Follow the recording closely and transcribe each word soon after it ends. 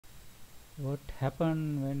What happen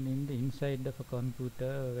when in the inside of a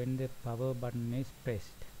computer when the power button is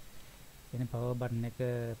pressed? එන power button එක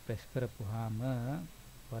press කරපුවාම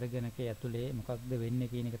පරිගණකයේ ඇතුලේ මොකක්ද වෙන්නේ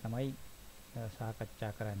කියන එක තමයි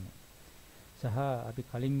සාකච්ඡා කරන්නේ. සහ අපි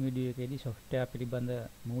කලින් වීඩියෝ එකේදී software පිළිබඳ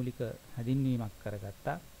මූලික හැඳින්වීමක්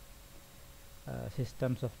කරගත්තා.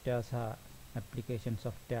 system software සහ application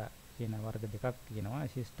software කියන වර්ග දෙකක් තියෙනවා.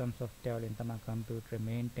 system software වලින් තමයි computer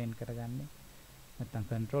maintain කරගන්නේ. නැත්නම්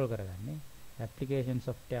control කරගන්නේ. application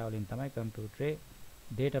software වලින් තමයි computer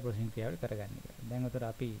data processing ක්‍රියාවල් කරගන්නේ. දැන් උතර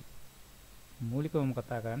අපි මූලිකවම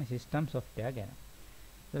කතා කරන්නේ system software ගැන.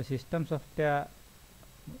 ඒ system software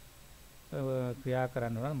ක්‍රියා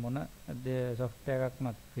කරන්න ඕන මොන software එකක්ම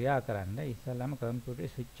ක්‍රියා කරන්න ඉස්සෙල්ලාම computer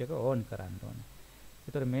switch එක on කරන්න ඕනේ.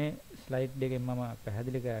 ඒතර මේ slide එකෙන් මම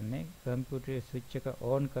පැහැදිලි කරන්නේ computer switch එක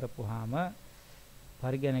on කරපුවාම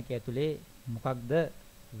පරිගණකය ඇතුලේ මොකක්ද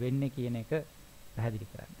වෙන්නේ කියන එක පැහැදිලි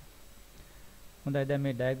කරන්න. හොඳයි දැන්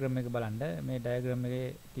මේ diagram එක බලන්න. මේ diagram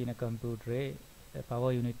එකේ තියෙන computerේ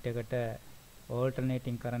power unit එකට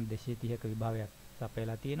alternating current 230ක විභවයක්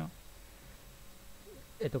සපයලා තියෙනවා.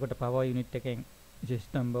 එතකොට power unit එකෙන්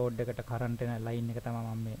system board එකට current එන line එක තමයි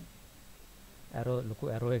මම මේ ලොකු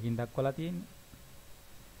arrow එකකින් දක්වලා තියෙන්නේ.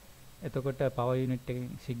 එතකොට power unit එකෙන්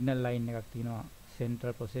signal line එකක් තියෙනවා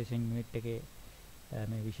central processing unit එකේ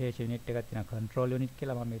මේ විශේෂ unit එකක් තියෙනවා control unit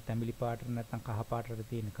කියලා. මම මේ තැඹිලි පාටට නැත්නම් කහ පාටට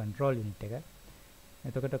තියෙන control unit එක.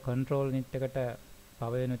 එතකොට control unit එකට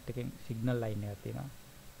power unit එකෙන් signal line එකක් තියෙනවා.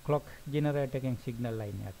 clock generator එකෙන් signal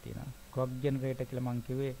line එකක් තියෙනවා. clock generator කියලා මම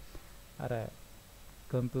කිව්වේ අර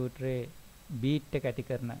කම්පියුටරේ beat එක ඇති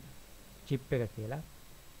කරන chip එක කියලා.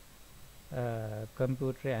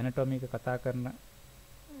 කම්පියුටරේ anatomy එක කතා කරන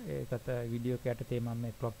ඒකට වීඩියෝ එක යටතේ මම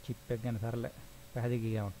මේ clock chip එක ගැන සරල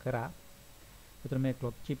පැහැදිලිවීමක් කරා. ඒතර මේ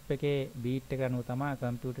clock chip එකේ beat එක අනුව තමයි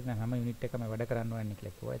කම්පියුටරේ හැම unit එකම වැඩ කරන්න ඕනේ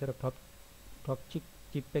කියලා කිව්වා. ඒතර clock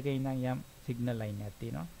chip එකේ ඉඳන් යම් signal line එකක්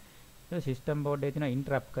තියෙනවා. ඒ system board එකේ තියෙන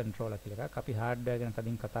interrupt controller කියලා එකක්. අපි hardware ගැන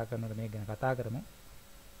කලින් කතා කරනකොට මේක ගැන කතා කරමු.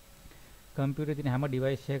 කම්පියුටරේ තියෙන හැම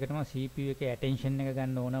device එකකටම CPU එකේ attention එක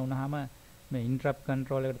ගන්න ඕන වුණාම මේ interrupt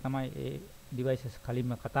controller එකට තමයි ඒ devices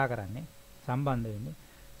කලින්ම කතා කරන්නේ සම්බන්ධ වෙන්නේ.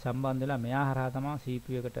 සම්බන්ධ වෙලා මෙයා හරහා තමයි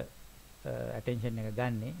CPU එකට attention එක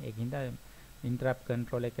ගන්නෙ. ඒකින්ද interrupt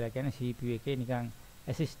controller කියලා කියන්නේ CPU එකේ නිකන්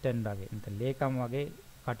assistant වගේ නැත්නම් ලේකම් වගේ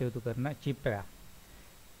කටයුතු කරන chip එකක්.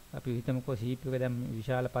 අපි හිතමුකෝ CPU එක දැන්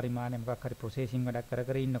විශාල පරිමාණයක මොකක් හරි processing වැඩක්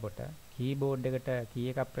කර ඉන්නකොට keyboard එකට key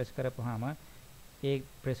එකක් press කරපුවාම ඒ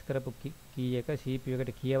press කරපු key එක CPU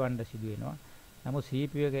එකට කියවන්න සිදු වෙනවා. නමුත්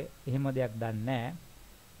CPU එක එහෙම දෙයක් දන්නේ නැහැ.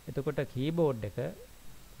 එතකොට keyboard එක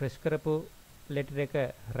press කරපු letter එක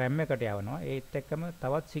RAM එකට යවනවා. ඒත් එක්කම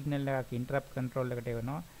තවත් signal එකක් interrupt control එකට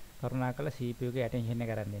යවනවා. කරුණාකරලා CPU එකේ attention එක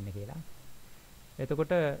ගන්න දෙන්න කියලා.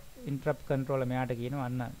 එතකොට interrupt controller මෙයාට කියනවා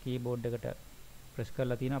අන්න keyboard එකට press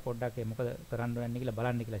කරලා තියෙනවා පොඩ්ඩක් ඒ මොකද කරන්න ඕනේ කියලා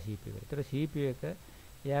බලන්න කියලා CPU එක. ඒතර CPU එක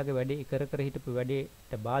එයාගේ වැඩේ කර හිටපු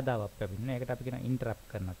වැඩේට බාධාවක් ලැබෙනවා. ඒකට අපි කියනවා interrupt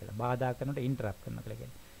කරනවා කියලා. බාධා කරනකොට interrupt කරනවා කියලා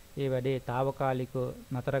කියන්නේ. ඒ වැඩේ తాවකාලිකව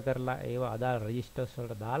නතර කරලා ඒව අදාළ registers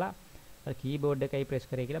වලට දාලා keyboard එකයි press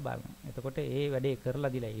කරේ කියලා බලනවා. එතකොට ඒ වැඩේ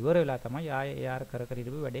කරලා දීලා ඉවර වෙලා තමයි ආයේ එයාර කර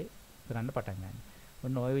හිටපු වැඩේ කරන්න පටන් ගන්න.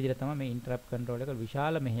 ඔන්න ওই විදිහට තමයි මේ interrupt control එක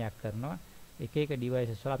විශාල මෙහෙයක් කරනවා. එක එක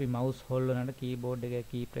devices වල අපි mouse හොල්වනකොට keyboard එකේ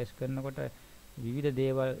key press කරනකොට විවිධ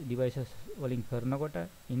දේවල් devices වලින් කරනකොට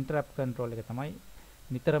interrupt control එක තමයි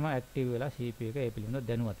නිතරම active වෙලා CPU එක ඒ පිළිබඳව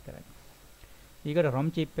දැනුවත් කරන්නේ. ඊකට ROM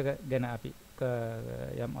chip එක ගැන අපි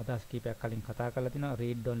යම් අදහස් කීපයක් කලින් කතා කරලා තිනවා.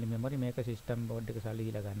 read only memory මේක system board එක සල්ලි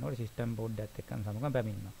දීලා ගන්නකොට system board එකත් එක්කම සමගම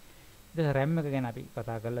බැමිනවා. ඊට RAM එක ගැන අපි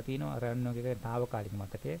කතා කරලා තිනවා. RAM එකේ తాවකාලික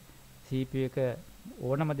මතකය CPU එක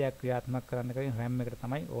ඕනම දෙයක් ක්‍රියාත්මක කරන්න කලින් RAM එකට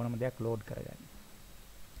තමයි ඕනම දෙයක් load කරගන්නේ.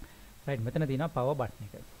 right මෙතන තියෙනවා power button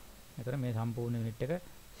එක. එතන මේ සම්පූර්ණ unit එක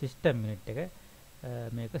system unit එක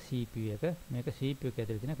මේක CPU එක මේක CPU එක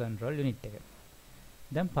ඇතුලේ තියෙන control unit එක.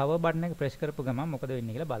 දැන් power button එක press කරපු ගමන් මොකද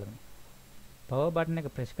වෙන්නේ කියලා බලමු. power button එක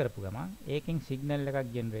press කරපු ගමන් ඒකෙන් signal එකක්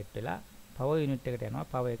generate වෙලා power unit එකට යනවා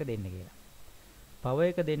power එක දෙන්න කියලා. power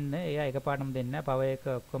එක දෙන්න එයා එකපාරටම දෙන්නේ නැහැ. power එක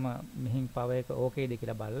ඔක්කොම මෙහින් power එක okay ද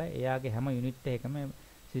කියලා බලලා එයාගේ හැම unit එකකම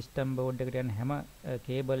system board එකට යන හැම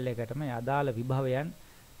cable එකකටම අදාළ විභවයන්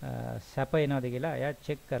සැපයනවාද කියලා එයා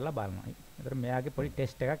check කරලා බලනවා. ඒතර මෙයාගේ පොඩි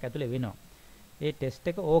test එකක් ඇතුලේ වෙනවා. ඒ test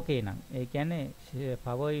එක okay නම් ඒ කියන්නේ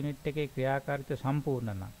power unit එකේ ක්‍රියාකාරීත්වය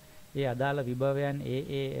සම්පූර්ණ නම් ඒ අදාළ විභවයන්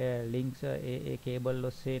ඒ links ඒ cable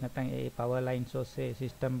ඔස්සේ නැත්නම් ඒ power lines ඔස්සේ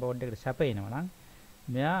system board එකට සැපයනවා නම්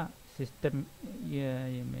මෙයා system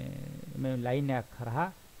මේ line එකක් කරා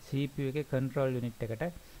CPU එකේ control unit එකට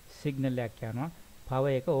signal එකක් යනවා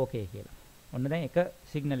power එක okay කියලා. ඔන්න දැන් එක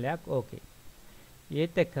signal එකක් okay.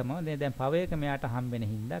 ඒත් එක්කම දැන් පව එක මෙයාට හම්බ වෙන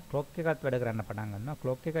හින්දා ක්ලොක් එකත් වැඩ කරන්න පටන් ගන්නවා.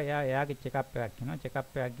 ක්ලොක් එක එයාගේ චෙක්අප් එකක් කරනවා.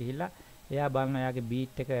 චෙක්අප් එකක් ගිහිල්ලා එයා බලන එයාගේ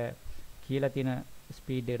බීට් එක කියලා තියෙන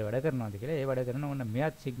ස්පීඩ් එකට වැඩ කරනවාද කියලා. ඒ වැඩ කරන ඕන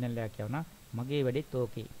මෙයාත් සිග්නල් එකක් යවනවා. මගේ වැඩෙත්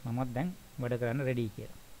ඕකේ. මමත් දැන් වැඩ කරන්න රෙඩි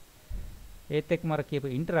කියලා. ඒත් එක්කම අර කියපු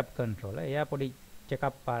ඉන්ටරප්ට් කන්ට්‍රෝලර් එයා පොඩි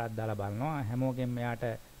චෙක්අප් පාරක් දාලා බලනවා හැමෝගෙම එයාට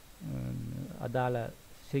අදාළ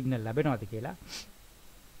සිග්නල් ලැබෙනවද කියලා.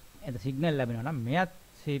 එතන සිග්නල් ලැබෙනවා නම් මෙයත්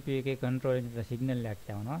CPU එකේ කන්ට්‍රෝල් එකේ සිග්නල් එකක්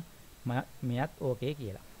යවනවා මෙයත් ඕකේ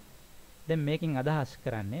කියලා. දැන් මේකෙන් අදහස්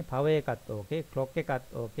කරන්නේ පව එකත් ඕකේ, ක්ලොක් එකත්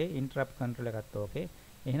ඕකේ, ඉන්ටරප්ට් කන්ට්‍රෝල් එකත් ඕකේ.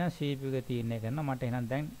 එහෙනම් CPU එක තීරණය කරනවා මට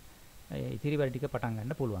එහෙනම් දැන් ඉතිරි වැඩ ටික පටන්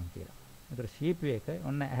ගන්න පුළුවන් කියලා. ඒතර CPU එක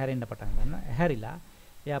ඔන්න ඇහැරෙන්න පටන් ගන්නවා. ඇහැරිලා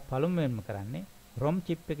එයා පළමුවෙන්ම කරන්නේ ROM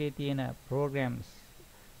chip එකේ තියෙන programs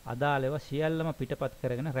අදාළව සියල්ලම පිටපත්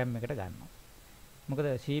කරගෙන RAM එකට ගන්නවා. මොකද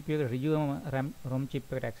CPU එක ඍජුවම ROM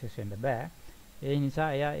chip එකට access වෙන්න බෑ. ඒ නිසා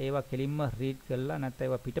එයා ඒවා කෙලින්ම read කරලා නැත්නම්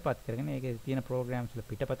ඒවා පිටපත් කරගෙන ඒකේ තියෙන programs වල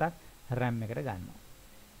පිටපතක් RAM එකට ගන්නවා.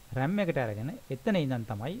 RAM එකට අරගෙන එතන ඉඳන්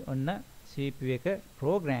තමයි ඔන්න CPU එක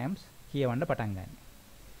programs කියවන්න පටන් ගන්න.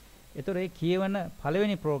 ඒතර ඒ කියවන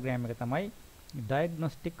පළවෙනි program එක තමයි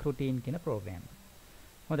diagnostic routine කියන program.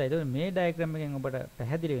 හොඳයි. ඒතර මේ diagram එකෙන් ඔබට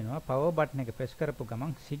පැහැදිලි වෙනවා power button එක press කරපු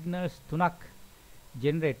ගමන් signals තුනක්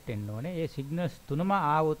generate වෙන්න ඕනේ. ඒ signals තුනම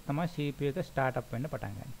ආවොත් තමයි CPU එක start up වෙන්න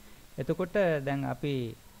පටන් ගන්නේ. එතකොට දැන් අපි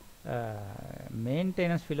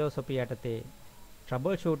maintenance philosophy යටතේ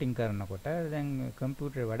trouble shooting කරනකොට දැන්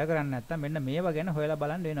කම්පියුටරේ වැඩ කරන්නේ නැත්නම් මෙන්න මේවා ගැන හොයලා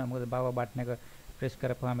බලන්න වෙනවා. මොකද power button එක press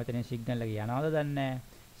කරපුවාම මෙතනින් signal එක යනවද දන්නේ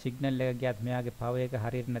නැහැ. signal එක ගියත් මෙයාගේ power එක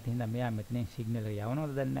හරියට නැති හින්දා මෙයා මෙතනින් signal එක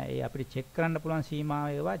යවනවද දන්නේ නැහැ. ඒ අපිට check කරන්න පුළුවන්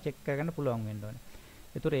සීමාව ඒවා check කරගන්න පුළුවන් වෙන්න ඕනේ.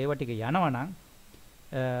 ඒතර ඒවා ටික යනවනම්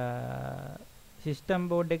සිස්ටම්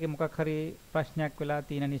බෝඩ් එකේ මොකක් හරි ප්‍රශ්නයක් වෙලා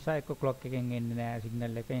තියෙන නිසා එක්ක ක්ලොක් එකෙන් එන්නේ නැහැ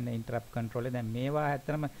සිග්නල් එක එන ඉන්ටරප්ට් කන්ට්‍රෝල් එක. දැන් මේවා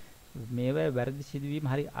ඇත්තටම මේවා වැරදි සිදුවීම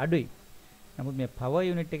හරි අඩුයි. නමුත් මේ පවර්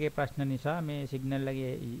යුනිට් එකේ ප්‍රශ්න නිසා මේ සිග්නල්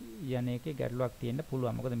එකේ යන එකේ ගැටලුවක් තියෙන්න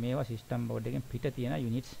පුළුවන්. මොකද මේවා සිස්ටම් බෝඩ් එකෙන් පිට තියෙන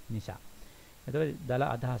යුනිට්ස් නිසා. ඒතකොට දල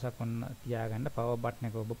අදහසක් ඔන්න තියාගන්න පවර් බටන්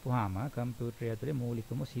එක ඔබපුවාම කම්පියුටරය ඇතුලේ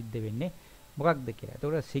මූලිකවම සිද්ධ වෙන්නේ මොකක්ද කියලා.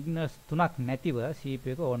 ඒතකොට සිග්නල්ස් තුනක් නැතිව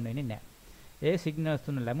CPU එක ඕන් වෙන්නේ නැහැ. ඒ සිග්නල්ස්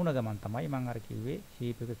තුන ලැබුණ ගමන් තමයි මම අර කිව්වේ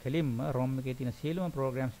CPU එක කෙලින්ම ROM එකේ තියෙන සියලුම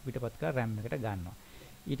programs පිටපත් කරලා RAM එකට ගන්නවා.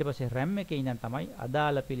 ඊට පස්සේ RAM එකේ ඉඳන් තමයි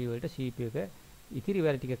අදාළ පිළිවෙලට CPU එක ඉතිරි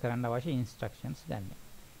වැඩ ටික කරන්න අවශ්‍ය instructions ගන්න.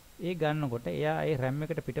 ඒ ගන්නකොට එයා ඒ RAM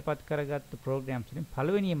එකට පිටපත් කරගත්තු programs වලින්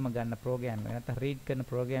පළවෙනියෙන්ම ගන්න program එක නැත්නම් read කරන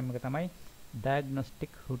program එක තමයි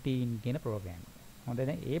Diagnostic routine කියන program එක. හොඳයි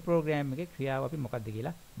දැන් ඒ program එකේ ක්‍රියාව අපි මොකක්ද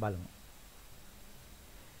කියලා බලමු.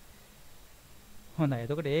 හොඳයි.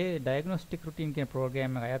 එතකොට ඒ Diagnostic routine කියන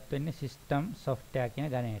program එක අයත් වෙන්නේ system software කියන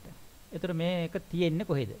ගණයට. එතකොට මේක තියෙන්නේ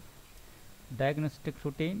කොහෙද? Diagnostic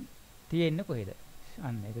routine තියෙන්නේ කොහෙද?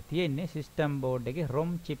 අන්න ඒක තියෙන්නේ system board එකේ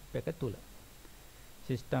ROM chip එක තුල.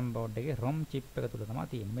 system board එකේ ROM chip එක තුල තමයි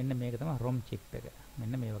තියෙන්නේ. මෙන්න මේක තමයි ROM chip එක.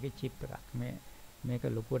 මෙන්න මේ වගේ chip එකක්. මේක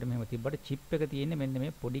ලොකුවට මෙහෙම තිබ්බට chip එක තියෙන්නේ මෙන්න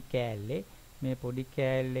මේ පොඩි කෑල්ලේ. මේ පොඩි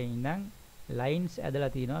කෑල්ලේ ඉඳන් lines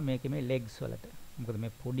ඇදලා තිනවා මේකේ මේ legs වලට. මොකද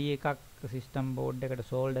මේ පොඩි එකක් සිස්ටම් බෝඩ් එකට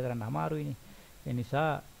සෝල්ඩර් කරන්න අමාරුයිනේ. ඒ නිසා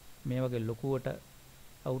මේ වගේ ලොකුවට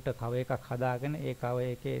අවුට කව එකක් හදාගෙන ඒ කව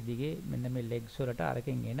එකේ දිගේ මෙන්න මේ legs වලට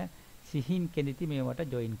අරකින් එන සිහින් කෙඳිති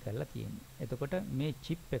මේවට ජොයින් කරලා තියෙන්නේ. එතකොට මේ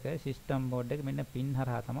chip එක සිස්ටම් බෝඩ් එක මෙන්න පින්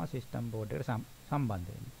හරහා තමයි සිස්ටම් බෝඩ් එකට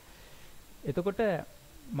සම්බන්ධ වෙන්නේ. එතකොට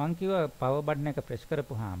මං කිව්වා power button එක press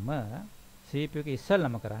කරපුවාම CPU එක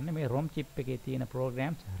ඉස්සෙල්ලාම කරන්නේ මේ ROM chip එකේ තියෙන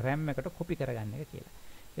programs RAM එකට copy කරගන්න එක කියලා.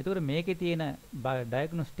 එතකොට මේකේ තියෙන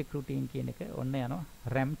diagnostic routine කියන එක ඔන්න යනවා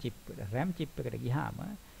RAM chip එකට. RAM chip එකට ගියාම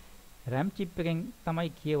RAM chip එකෙන් තමයි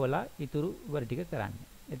කියවලා ඉතුරු වැඩ ටික කරන්නේ.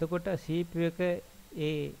 එතකොට CPU එක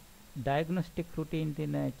ඒ diagnostic routine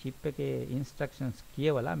තියෙන chip එකේ instructions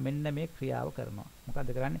කියවලා මෙන්න මේ ක්‍රියාව කරනවා.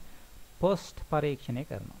 මොකද්ද කරන්නේ? post පරීක්ෂණය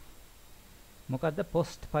කරනවා. මොකද්ද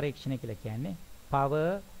post පරීක්ෂණය කියලා කියන්නේ?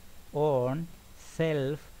 power on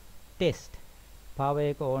self test. power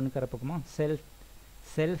එක on කරපුවම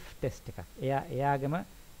self test එකක්. එයාගෙම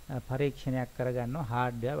පරීක්ෂණයක් කරගන්නවා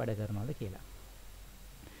hardware වැඩ කරනවද කියලා.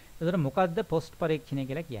 එතකොට මොකද්ද post පරීක්ෂණය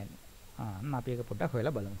කියලා කියන්නේ? අන්න අපි ඒක පොඩ්ඩක්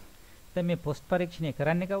හොයලා බලමු. දැන් මේ post පරීක්ෂණය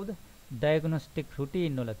කරන්නේ කවුද? diagnostic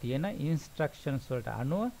routine වල තියෙන instructions වලට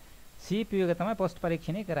අනුව CPU එක තමයි post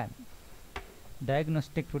පරීක්ෂණය කරන්නේ.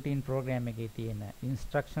 diagnostic routine program එකේ තියෙන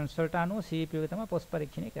instructions වලට අනුව CPU එක තමයි post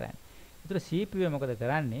පරීක්ෂණය කරන්නේ. ඒතර CPU මොකද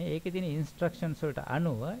කරන්නේ? ඒකේ තියෙන instructions වලට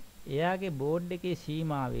අනුව එයාගේ බෝඩ් එකේ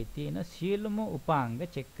සීමාවේ තියෙන සියලුම උපාංග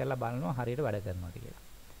චෙක් කරලා බලනවා හරියට වැඩ කරනවද කියලා.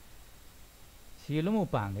 සියලුම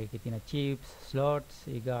උපාංග ඒකේ තියෙන chips, slots,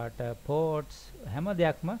 ඊගාට ports හැම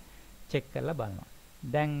දෙයක්ම චෙක් කරලා බලනවා.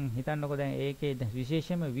 දැන් හිතන්නකෝ දැන් ඒකේ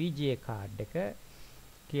විශේෂයෙන්ම VGA කාඩ් එක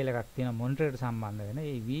කියලා එකක් තියෙනවා මොනිටරයට සම්බන්ධ වෙන.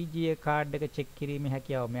 ඒ VGA කාඩ් එක චෙක් කිරීමේ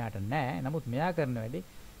හැකියාව මෙයාට නැහැ. නමුත් මෙයා කරන වැඩේ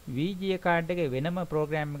VGA කාඩ් එකේ වෙනම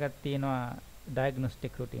ප්‍රෝග්‍රෑම් එකක් තියෙනවා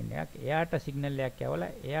ඩයග්නොස්ටික් රුටීන් එකක්. එයාට සිග්නල් එකක්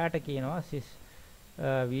යවලා එයාට කියනවා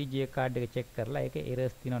VGA කාඩ් එක චෙක් කරලා ඒකේ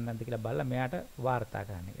එරර්ස් තියෙනවද නැද්ද කියලා බලලා මෙයාට වාර්තා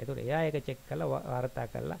කරන්න. ඒතකොට එයා ඒක චෙක් කරලා වාර්තා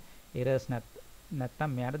කරලා එරර්ස්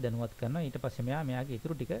නැත්තම් මෙයාට දැනුවත් කරනවා. ඊට පස්සේ මෙයාගේ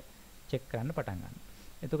ඉතුරු ටික චෙක් කරන්න පටන් ගන්නවා.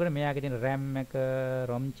 එතකොට මෙයාගේ තියෙන RAM එක,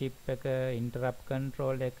 ROM chip එක, interrupt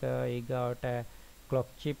control එක, ඊගාවට clock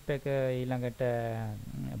chip එක, ඊළඟට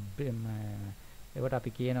ඒවට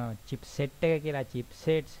අපි කියනවා chipset එක කියලා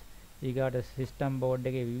chipsets, ඊගාවට system board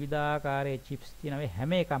එකේ විවිධාකාරයේ chips තියෙනවා. මේ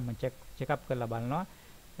හැම එකක්ම check up කරලා බලනවා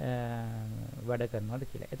වැඩ කරනවද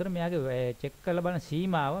කියලා. එතකොට මෙයාගේ check කරලා බලන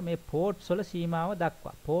සීමාව මේ ports වල සීමාව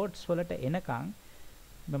දක්වා. ports වලට එනකන්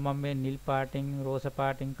මම මේ නිල් පාටින්, රෝස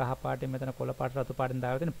පාටින්, කහ පාටින්, මෙතන කොළ පාට, රතු පාටින්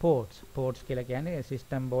දාලා තියෙන ports කියලා කියන්නේ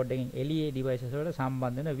system board එකකින් එළියේ devices වලට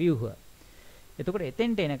සම්බන්ධ වෙන viewer. එතකොට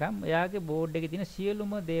එතෙන්ට එනකම් එයාගේ board එකේ තියෙන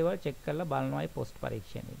සියලුම දේවල් check කරලා බලනවායි post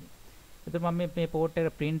පරීක්ෂණයේදී. එතකොට මම මේ port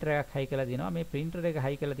එකට printer එකක් හයි කරලා දිනවා. මේ printer එක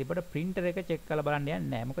හයි කරලා තිබ්බට printer එක check කරලා බලන්න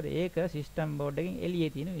යන්නේ නැහැ. මොකද ඒක system board එකකින්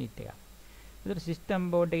එළියේ තියෙන unit එකක්. එතකොට system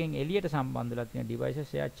board එකකින් එළියට සම්බන්ධ වෙලා තියෙන devices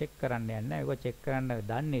එයා check කරන්න යන්නේ නැහැ. ඒක check කරන්න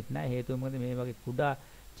දන්නෙත් නැහැ. හේතුව මොකද මේ වගේ කුඩා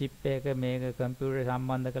chip එක මේක කම්පියුටරේ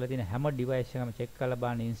සම්බන්ධ කරලා තියෙන හැම device එකම check කරලා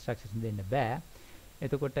බලන්න instructions දෙන්න බෑ.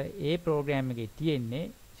 එතකොට ඒ program එකේ තියෙන්නේ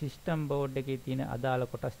system board එකේ තියෙන අදාළ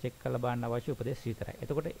කොටස් check කරලා බලන්න අවශ්‍ය උපදෙස් විතරයි.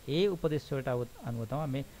 එතකොට ඒ උපදෙස් වලට අනුව තමයි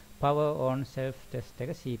මේ power on self test එක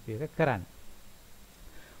CPU එක කරන්නේ.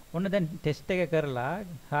 ඔන්න දැන් test එක කරලා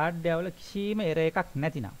hardware වල කිසිම error එකක්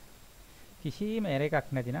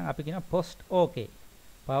නැතිනම් අපි කියනවා post okay.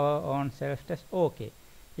 power on self test okay.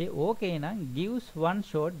 A okay නම් gives one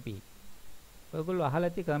short beep. ඔයගොල්ලෝ අහලා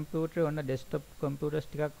ඇති කම්පියුටරේ ඔන්න desktop computers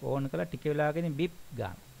ටිකක් on කරලා ටික වෙලාවකින් beep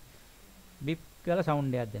ගන්න. beep ගාලා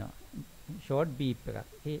sound එකක් දෙනවා. short beep එකක්.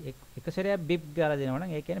 ඒ එක සැරයක් beep ගාලා දෙනවා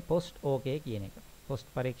නම් ඒ කියන්නේ post okay කියන එක. post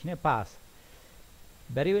පරීක්ෂණය pass.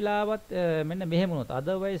 බැරි වෙලාවත් මෙන්න මෙහෙම වුණොත්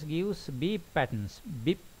otherwise gives beep patterns.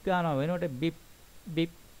 beep ගන්නවා වෙනකොට beep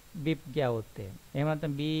beep beep ගියොත් එහෙම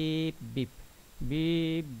නැත්නම් beep beep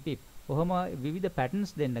beep beep කොහොම විවිධ patterns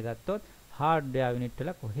දෙන්න ගත්තොත් hardware unit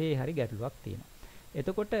වල කොහේ හරි ගැටලුවක් තියෙනවා.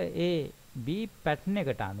 එතකොට ඒ beep pattern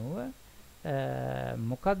එකට අනුව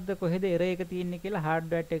මොකද්ද කොහෙද error එක තියෙන්නේ කියලා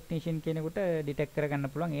hardware technician කෙනෙකුට detect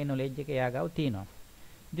කරගන්න පුළුවන් ඒ knowledge එක එයා ගාව තියෙනවා.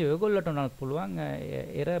 ඉතින් ඔයගොල්ලන්ට උනත් පුළුවන්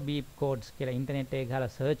error beep codes කියලා ඉන්ටර්නෙට් එකේ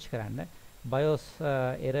ගහලා search කරන්න BIOS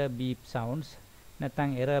error beep sounds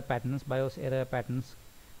නැත්නම් error patterns BIOS error patterns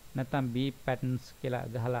නැත්නම් beep patterns කියලා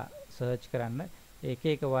ගහලා search කරන්න එක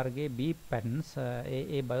එක වර්ගයේ beep patterns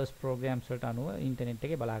ඒ BIOS programs වලට අනුව ඉන්ටර්නෙට්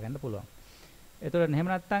එකේ බලා ගන්න පුළුවන්. එතකොට එහෙම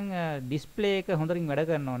නැත්නම් display එක හොඳින් වැඩ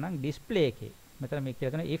කරනවා නම් display එකේ මෙතන මේ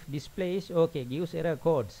කියලා තියෙනවා if display is okay gives error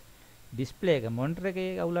codes. display එක monitor එකේ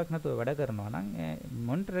අවුලක් නැතුව වැඩ කරනවා නම්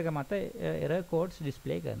monitor එක මත error codes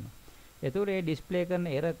display කරනවා. එතකොට මේ display කරන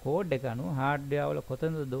error code එක අනුව hardware වල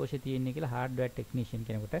කොතනද දෝෂය තියෙන්නේ කියලා hardware technician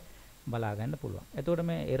කෙනෙකුට බලා ගන්න පුළුවන්. එතකොට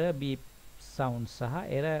මේ error beep sound සහ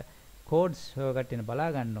error codes හොයගන්න බලා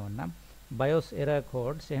ගන්න ඕන නම් BIOS error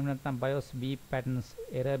codes එහෙම නැත්නම් BIOS beep patterns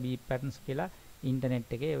error beep patterns කියලා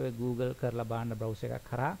ඉන්ටර්නෙට් එකේ ඔය Google කරලා බලන්න browser එකක්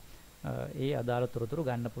කරා ඒ අදාළ තොරතුරු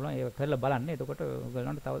ගන්න පුළුවන්. ඒක කරලා බලන්න. එතකොට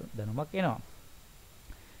ඔයගලන්ට තව දැනුමක් එනවා.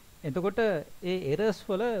 එතකොට ඒ errors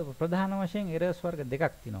වල ප්‍රධාන වශයෙන් errors වර්ග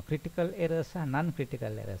දෙකක් තියෙනවා. critical errors සහ non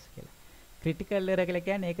critical errors කියලා. critical error කියලා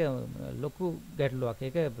කියන්නේ ඒක ලොකු ගැටලුවක්.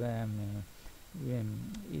 ඒක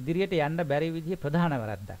ඉදිරියට යන්න බැරි විදිහේ ප්‍රධාන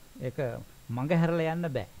වැරද්දක්. ඒක මඟ හැරලා යන්න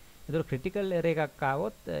බෑ. ඒතර ක්‍රිටිකල් එරර් එකක්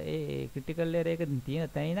ආවොත් ඒ ක්‍රිටිකල් එරර් එක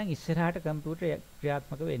තියෙන තැන ඉඳන් ඉස්සරහට කම්පියුටර්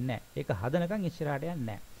ක්‍රියාත්මක වෙන්නේ නැහැ. ඒක හදනකන් ඉස්සරහට යන්නේ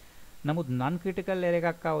නැහැ. නමුත් non critical error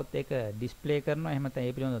එකක් ආවොත් ඒක ඩිස්ප්ලේ කරනවා. එහෙම නැත්නම්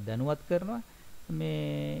ඒ පිළිබඳව දැනුවත් කරනවා.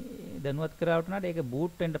 මේ දැනුවත් කරාට උනාට ඒක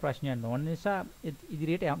බූට් වෙන්න ප්‍රශ්නයක් නොවන නිසා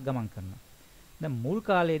ඉදිරියට ගමන් කරනවා. දැන් මුල්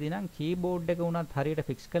කාලේදී නම් කීබෝඩ් එක උනත් හරියට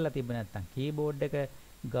ෆික්ස් කරලා තිබ්බ නැත්නම් කීබෝඩ් එක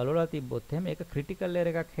ගලවලා තිබ්බොත් එහෙම ඒක ක්‍රිටිකල් එරර්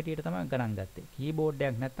එකක් හැටියට තමයි ගණන් ගත්තේ. කීබෝඩ්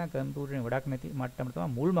එකක් නැත්නම් කම්පියුටරේ වැඩක් නැති මට්ටමට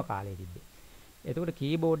තමයි මුල්ම කාලේ තිබ්බේ. එතකොට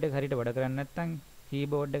කීබෝඩ් එක හරියට වැඩ කරන්නේ නැත්නම්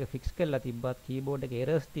කීබෝඩ් එක ෆික්ස් කරලා තිබ්බත් කීබෝඩ් එකේ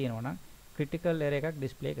එරර්ස් තියෙනවා නම් ක්‍රිටිකල් එරර් එකක්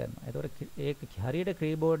ඩිස්ප්ලේ කරනවා. එතකොට ඒක හරියට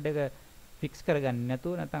කීබෝඩ් එක ෆික්ස් කරගන්නේ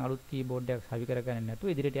නැතුව නැත්නම් අලුත් කීබෝඩ් එකක් සවි කරගන්නේ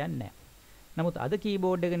නැතුව ඉදිරියට යන්නේ නැහැ. නමුත් අද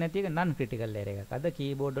කීබෝඩ් එක නැති එක non critical error එකක්. අද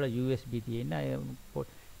කීබෝඩ් වල USB තියෙන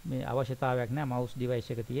මේ අවශ්‍යතාවයක් නැහැ. mouse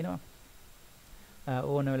device එක තියෙනවා.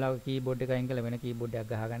 ඕන වෙලාවක කීබෝඩ් එක අයින් කරලා වෙන කීබෝඩ් එකක්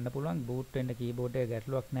ගහ ගන්න පුළුවන්. බූට් වෙන්න කීබෝඩ් එක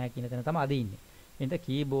ගැටලුවක් නැහැ කියන තැන තමයි අද ඉන්නේ. එතන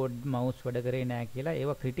කීබෝඩ් mouse වැඩ කරේ නැහැ කියලා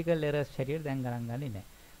ඒවා critical errors හැටියට දැන් ගණන් ගන්නේ නැහැ.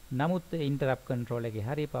 නමුත් interrupt control එකේ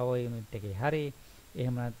හරි power unit එකේ හරි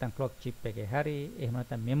එහෙම නැත්නම් clock chip එකේ හරි එහෙම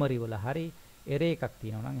නැත්නම් memory වල හරි error එකක්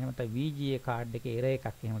තියෙනවා නම් එහෙම නැත්නම් VGA කාඩ් එකේ error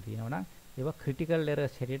එකක් එහෙම තියෙනවා නම් ඒවා critical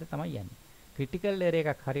errors හැටියට තමයි යන්නේ. critical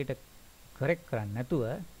error එකක් හරියට correct කරන්නේ නැතුව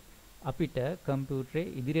අපිට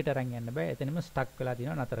කම්පියුටරේ ඉදිරියට අරන් යන්න බෑ. එතනම ස්ටක් වෙලා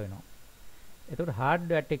තියෙනවා නතර වෙනවා. එතකොට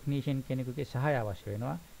hardware technician කෙනෙකුගේ සහාය අවශ්‍ය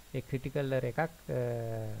වෙනවා. ඒ critical error එකක්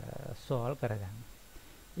solve කරගන්න.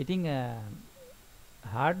 ඉතින්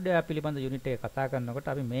hardware පිළිබඳ unit එක කතා කරනකොට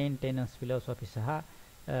අපි maintenance philosophy සහ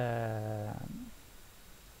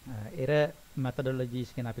error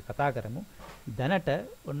methodologies ගැන අපි කතා කරමු. දැනට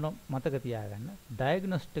ඔන්න මතක තියාගන්න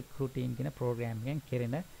diagnostic routine කියන program එකෙන්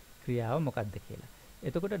කෙරෙන ක්‍රියාව මොකක්ද කියලා.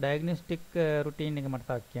 එතකොට diagnostic routine එක මට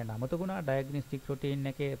තව කියන්න අමතකුණා. diagnostic routine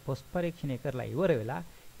එකේ post පරීක්ෂණය කරලා ඉවර වෙලා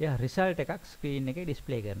එයා result එකක් screen එකේ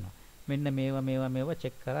display කරනවා. මෙන්න මේවා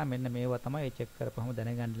check කරා. මෙන්න මේවා තමයි check කරපුවම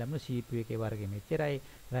දැනගන්න ලැබෙන CPU එකේ වර්ගය මෙච්චරයි,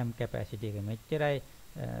 RAM capacity එක මෙච්චරයි,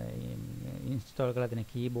 install කරලා තියෙන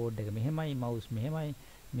keyboard එක මෙහෙමයි, mouse මෙහෙමයි,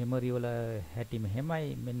 memory වල හැටි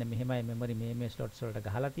මෙහෙමයි, මෙන්න මෙහෙමයි memory මේ slots වලට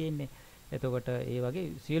ගහලා තියෙන්නේ. එතකොට ඒ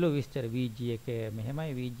වගේ සියලු විස්තර VG එක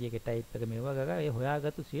මෙහෙමයි, VG එකේ type එක මේවා ගගා ඒ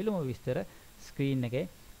හොයාගත්තු සියලුම විස්තර screen එකේ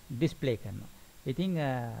display කරනවා. ඉතින්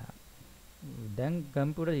දැන්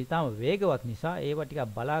කම්පියුටර් ඉතාම වේගවත් නිසා ඒවා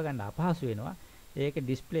ටිකක් බලා ගන්න අපහසු වෙනවා. ඒක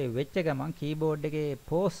display වෙච්ච ගමන් keyboard එකේ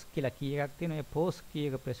pause කියලා key එකක් තියෙනවා. ඒ pause key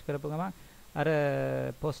එක press කරපු ගමන් අර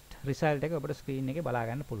post result එක ඔබට screen එකේ බලා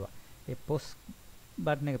ගන්න පුළුවන්. ඒ pause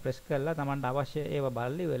button එක press කරලා Tamanට අවශ්‍ය ඒවා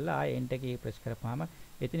බලලි වෙලා ආයෙ enter key press කරපුවාම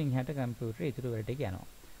එතනින් එහාට කම්පියුටරේ ඉතුරු වැඩ ටික යනවා.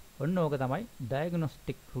 ඔන්න ඕක තමයි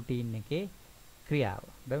diagnostic routine එකේ ක්‍රියාව.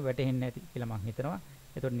 දැන් වැටහෙන්නේ නැති කියලා මම හිතනවා.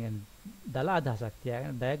 එතකොට නිකන් දල අදහසක්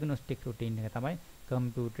තියාගෙන diagnostic routine එක තමයි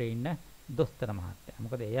කම්පියුටරේ ඉන්න දොස්තර මහත්තයා.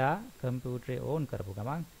 මොකද එයා කම්පියුටරේ ඕන් කරපු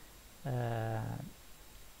ගමන්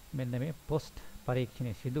මෙන්න මේ post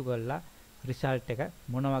පරීක්ෂණය සිදු කරලා result එක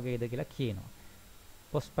මොන වගේද කියලා කියනවා.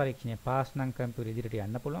 post පරීක්ෂණය pass නම් කම්පියුටර් ඉදිරියට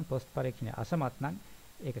යන්න පුළුවන්. post පරීක්ෂණය අසමත් නම්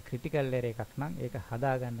ඒක critical error එකක් නම් ඒක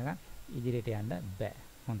හදා ගන්න ඉදිරියට යන්න බෑ.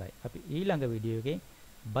 හොඳයි. අපි ඊළඟ වීඩියෝ එකේ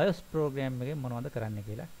BIOS program එකේ මොනවද කරන්න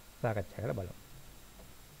කියලා සාකච්ඡා කරලා බලමු.